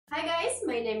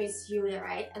my name is Julia,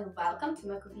 right? And welcome to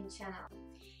my cooking channel.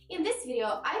 In this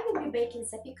video, I will be baking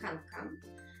zapekanka.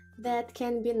 That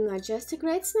can be not just a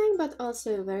great snack, but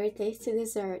also a very tasty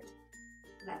dessert.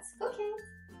 Let's cook it!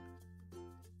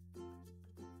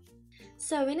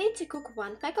 So we need to cook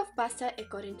 1 pack of pasta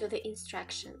according to the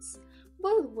instructions.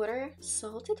 Boil water,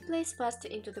 salt it, place pasta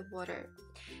into the water.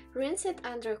 Rinse it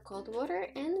under cold water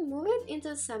and move it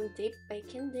into some deep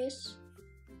baking dish.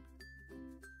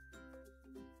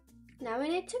 Now we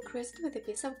need to crust it with a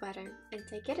piece of butter and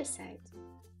take it aside.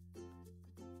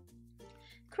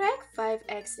 Crack 5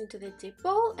 eggs into the deep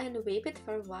bowl and whip it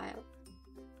for a while.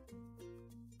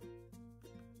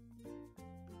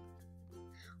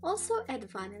 Also add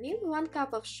vanillin, 1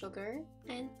 cup of sugar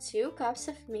and 2 cups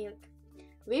of milk.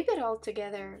 Whip it all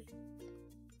together.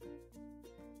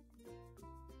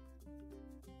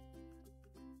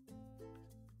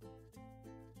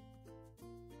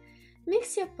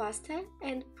 Mix your pasta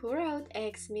and pour out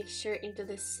eggs mixture into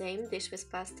the same dish with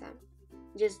pasta.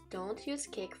 Just don't use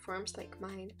cake forms like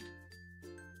mine.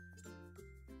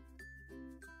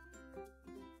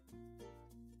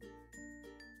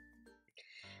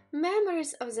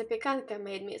 Memories of Zapekanka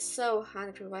made me so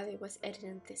hungry while I was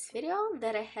editing this video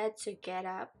that I had to get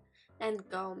up and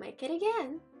go make it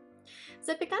again.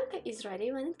 Zapekanka is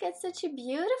ready when it gets such a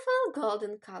beautiful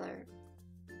golden color.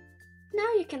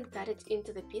 Now you can cut it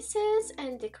into the pieces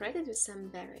and decorate it with some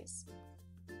berries.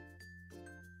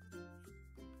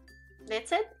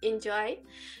 That's it, enjoy!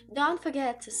 Don't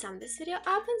forget to sum this video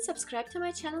up and subscribe to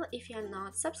my channel if you are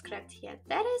not subscribed yet,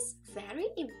 that is very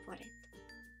important.